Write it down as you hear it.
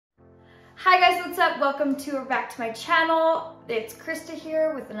Hi guys, what's up? Welcome back to my channel. It's Krista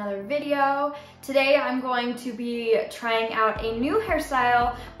here with another video. Today I'm going to be trying out a new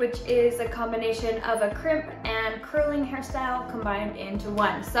hairstyle, which is a combination of a crimp and curling hairstyle combined into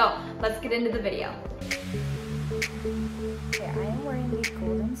one. So let's get into the video. Okay, I am wearing the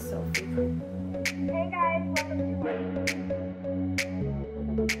golden Sophie. Hey guys, welcome to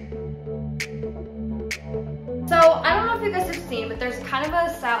So I don't know if you guys have seen, but there's kind of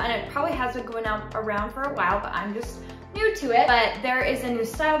a style, and it probably has been going around for a while, but I'm just new to it. But there is a new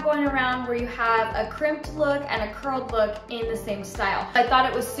style going around where you have a crimped look and a curled look in the same style. I thought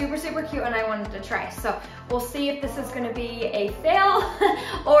it was super cute and I wanted to try. So we'll see if this is gonna be a fail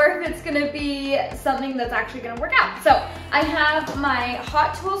or if it's gonna be something that's actually gonna work out. So I have my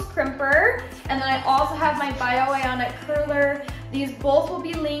Hot Tools crimper, and then I also have my Bio-Ionic curler. These both will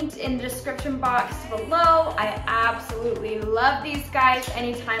be linked in the description box below. I absolutely love these guys.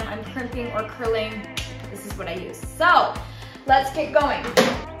 Anytime I'm crimping or curling, this is what I use. So let's get going.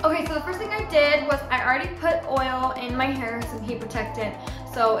 Okay, so the first thing I did was I already put oil in my hair, some heat protectant.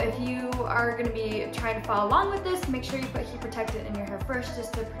 So if you are gonna be trying to follow along with this, make sure you put heat protectant in your hair first,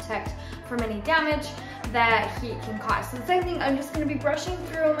 just to protect from any damage that heat can cause. So the second thing, I'm just gonna be brushing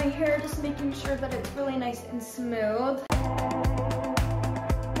through my hair, just making sure that it's really nice and smooth.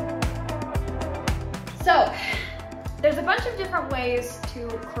 So, there's a bunch of different ways to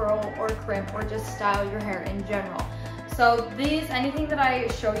curl or crimp or just style your hair in general. So anything that I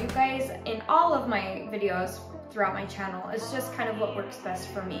show you guys in all of my videos throughout my channel, it's just kind of what works best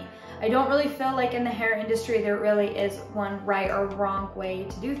for me. I don't really feel like in the hair industry there really is one right or wrong way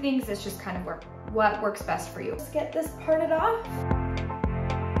to do things. It's just kind of what works best for you. Let's get this parted off.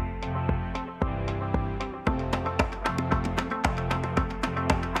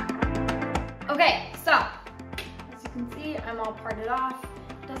 Okay, so as you can see, I'm all parted off.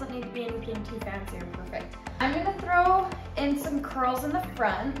 Doesn't need to be anything too fancy or perfect. I'm gonna throw in some curls in the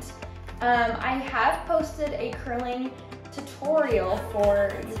front. I have posted a curling tutorial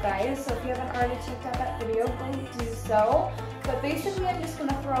for you guys, so if you haven't already checked out that video, go do so. But basically, I'm just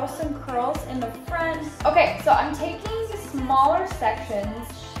gonna throw some curls in the front. Okay, so I'm taking smaller sections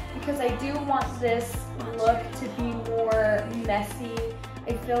because I do want this look to be more messy.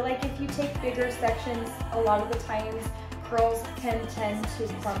 I feel like if you take bigger sections, a lot of the times curls can tend to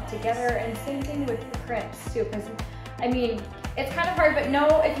clump together, and same thing with the crimps too, because I mean, it's kind of hard, but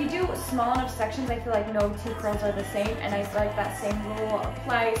no, if you do small enough sections, I feel like no two curls are the same, and I feel like that same rule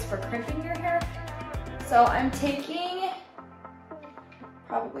applies for crimping your hair. So I'm taking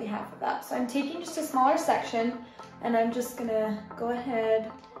probably half of that. So I'm taking just a smaller section, and I'm just gonna go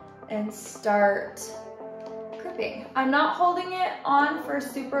ahead and start crimping. I'm not holding it on for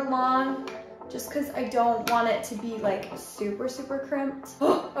super long just because I don't want it to be like super crimped.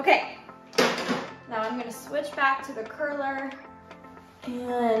 Okay, now I'm gonna switch back to the curler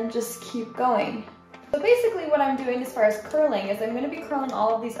and just keep going. So basically what I'm doing as far as curling is I'm gonna be curling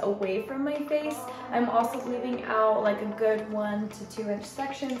all of these away from my face. I'm also leaving out like a good 1 to 2 inch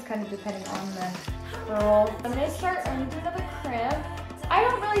sections, kind of depending on the curl. I'm gonna do another crimp. I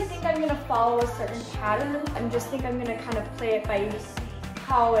don't really think I'm gonna follow a certain pattern. I just think I'm gonna kind of play it by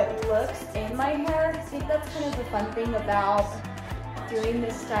how it looks in my hair. I think that's kind of the fun thing about doing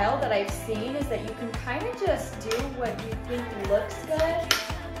this style that I've seen, is that you can kind of just do what you think looks good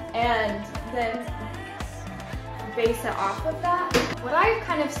and then base it off of that. What I've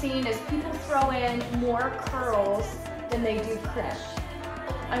kind of seen is people throw in more curls than they do crimp.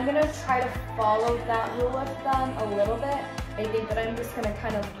 I'm gonna try to follow that rule of thumb a little bit. I think that I'm just gonna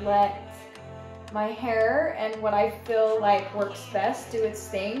kind of let my hair and what I feel like works best do its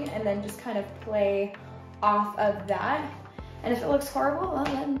thing, and then just kind of play off of that. And if it looks horrible, well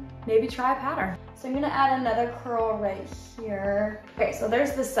then maybe try a pattern. So I'm gonna add another curl right here. Okay, so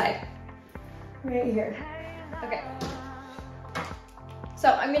there's this side, right here. Okay. So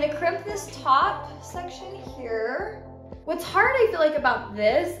I'm gonna crimp this top section here. What's hard, I feel like, about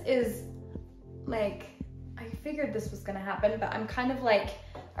this is, like, I figured this was gonna happen, but I'm kind of like,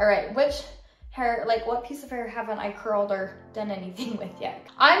 all right, what piece of hair haven't I curled or done anything with yet?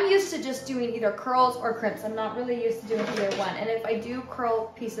 I'm used to just doing either curls or crimps. I'm not really used to doing either one. And if I do curl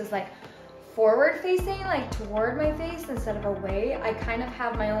pieces like forward facing, like toward my face instead of away, I kind of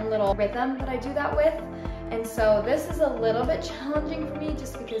have my own little rhythm that I do that with. And so this is a little bit challenging for me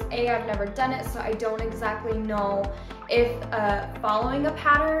just because I've never done it, so I don't exactly know if following a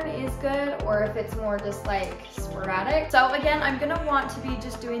pattern is good or if it's more just like sporadic. So again, I'm gonna want to be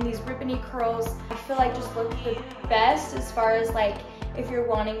just doing these ribbony curls. I feel like just look the best as far as like if you're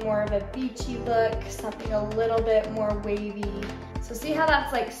wanting more of a beachy look, something a little bit more wavy. So So see how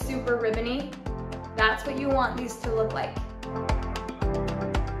that's like super ribbony? That's what you want these to look like.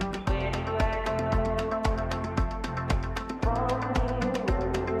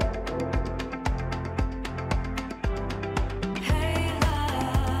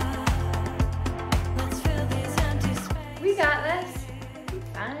 We got this.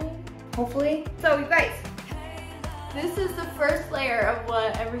 Fine. Hopefully. So you guys, this is the first layer of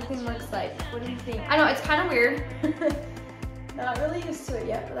what everything looks like. What do you think? I know it's kind of weird. Not really used to it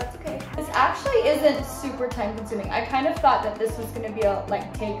yet, but that's okay. This actually isn't super time consuming. I kind of thought that this was gonna be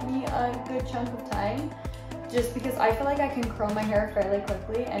take me a good chunk of time, just because I feel like I can curl my hair fairly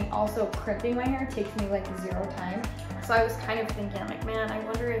quickly, and also crimping my hair takes me like 0 time. So I was kind of thinking, like, man, I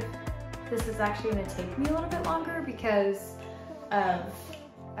wonder if this is actually gonna take me a little bit longer because of,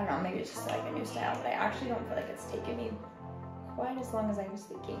 I don't know, maybe it's just like a new style, but I actually don't feel like it's taken me quite as long as I was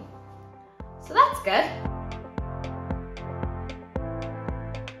thinking. So that's good.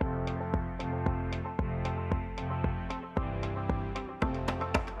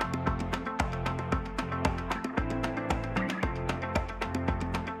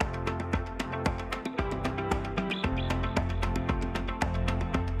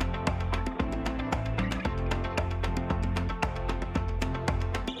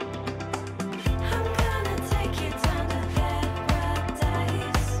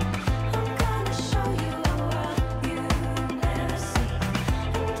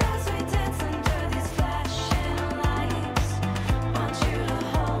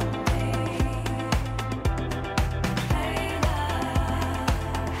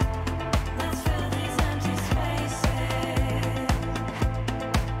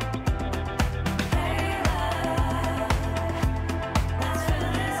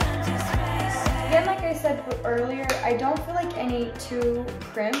 Earlier, I don't feel like any 2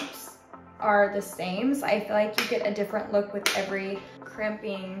 crimps are the same. So I feel like you get a different look with every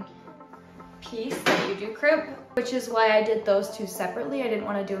crimping piece that you do crimp, which is why I did those 2 separately. I didn't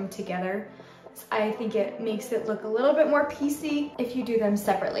want to do them together. So I think it makes it look a little bit more piecey if you do them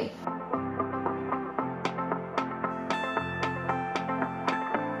separately.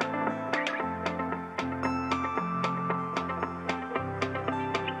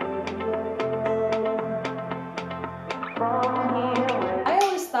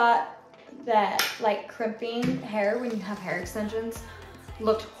 That like crimping hair when you have hair extensions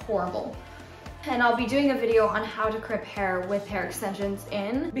looked horrible, and I'll be doing a video on how to crimp hair with hair extensions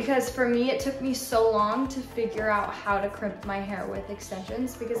in, because for me it took me so long to figure out how to crimp my hair with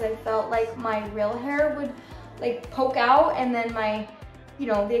extensions, because I felt like my real hair would like poke out, and then my, you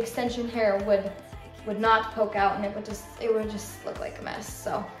know, the extension hair would not poke out, and it would just look like a mess.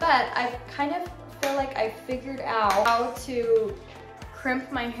 So, but I kind of feel like I figured out how to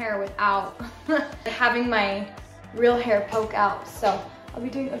crimp my hair without having my real hair poke out. So I'll be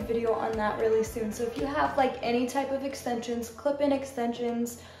doing a video on that really soon. So if you have like any type of extensions, clip-in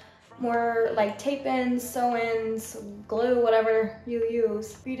extensions, more like tape-ins, sew-ins, glue, whatever you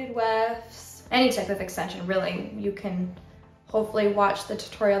use, beaded wefts, any type of extension really, you can hopefully watch the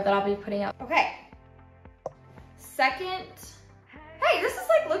tutorial that I'll be putting out. Okay, second, hey, this is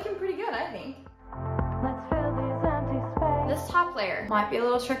like looking pretty good, I think. This top layer might be a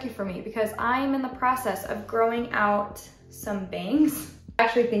little tricky for me because I'm in the process of growing out some bangs. I'm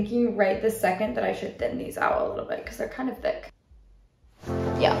actually thinking right this second that I should thin these out a little bit because they're kind of thick.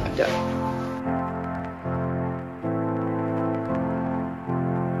 Yeah, I'm doing.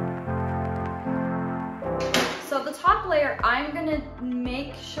 So the top layer, I'm gonna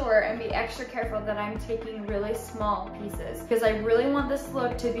make sure and be extra careful that I'm taking really small pieces because I really want this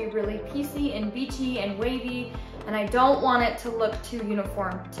look to be really piecey and beachy and wavy, and I don't want it to look too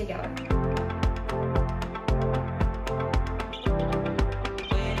uniform together.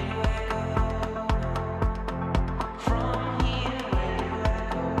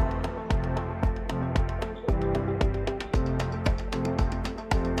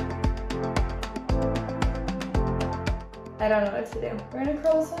 I don't know what to do. We're gonna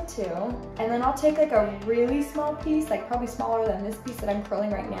curl this one too. And then I'll take like a really small piece, like probably smaller than this piece that I'm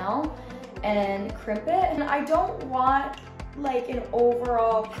curling right now, and crimp it. And I don't want like an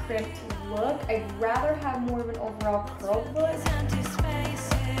overall crimped look. I'd rather have more of an overall curled look.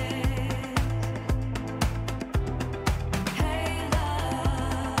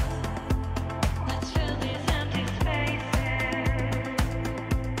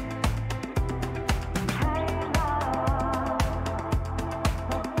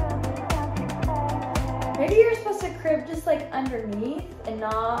 Maybe you're supposed to crimp just like underneath and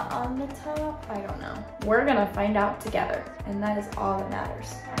not on the top. I don't know. We're gonna find out together, and that is all that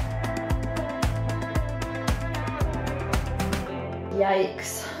matters.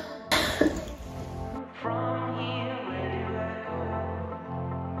 Yikes.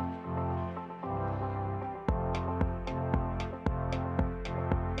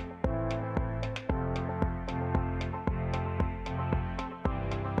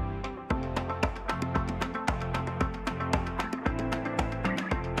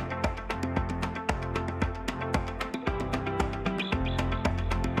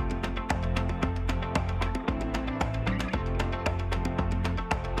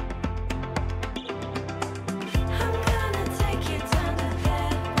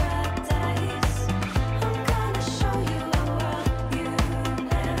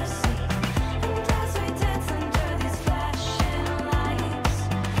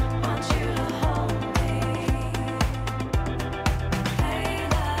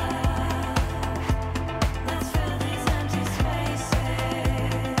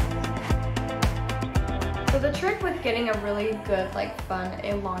 The trick with getting a really good, like fun,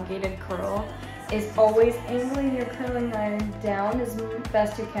 elongated curl is always angling your curling iron down as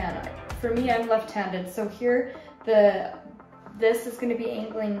best you can. For me, I'm left-handed, so here this is going to be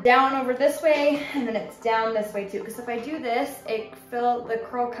angling down over this way, and then it's down this way too. Because if I do this, the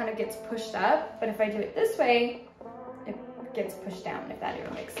curl kind of gets pushed up, but if I do it this way, it gets pushed down. If that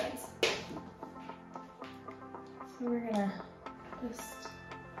even makes sense. So we're gonna just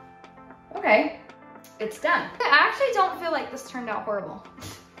okay. It's done. I actually don't feel like this turned out horrible,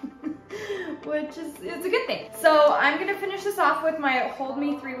 which is it's a good thing. So I'm gonna finish this off with my Hold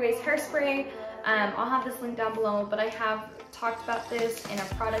Me 3 Ways hairspray. I'll have this link down below, but I have talked about this in a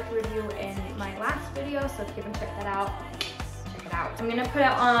product review in my last video, so if you haven't checked that out, check it out. I'm gonna put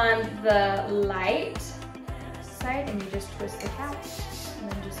it on the light side, and you just twist the cap,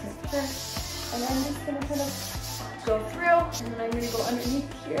 and then just make sure. And I'm just gonna kind of go through, and then I'm gonna go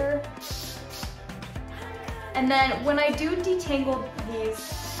underneath here. And then when I do detangle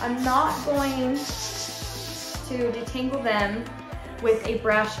these, I'm not going to detangle them with a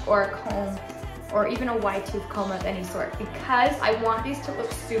brush or a comb or even a wide tooth comb of any sort, because I want these to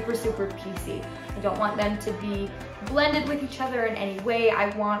look super, super piecey. I don't want them to be blended with each other in any way. I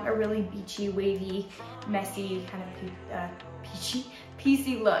want a really beachy, wavy, messy, kind of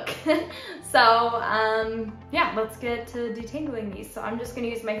piecey look. So yeah, let's get to detangling these. So I'm just gonna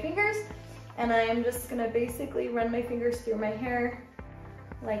use my fingers, and I am just gonna basically run my fingers through my hair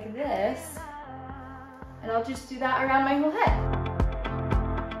like this, and I'll just do that around my whole head.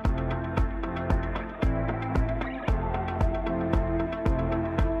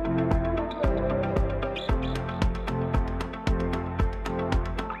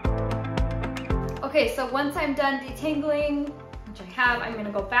 Okay, so once I'm done detangling, which I have, I'm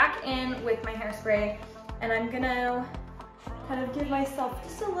gonna go back in with my hairspray, and I'm gonna kind of give myself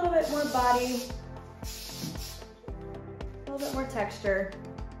just a little bit more body, a little bit more texture.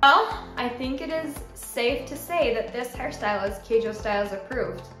 Well, I think it is safe to say that this hairstyle is Keijo Styles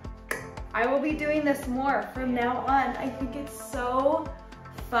approved. I will be doing this more from now on. I think it's so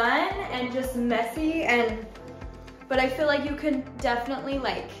fun and just messy, but I feel like you can definitely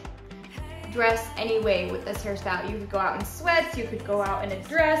like dress any way with this hairstyle. You could go out in sweats, you could go out in a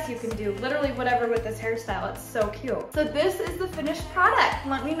dress, you can do literally whatever with this hairstyle. It's so cute. So this is the finished product.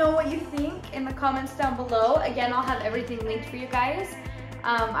 Let me know what you think in the comments down below. Again, I'll have everything linked for you guys.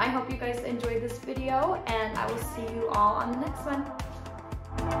 I hope you guys enjoyed this video, and I will see you all on the next one.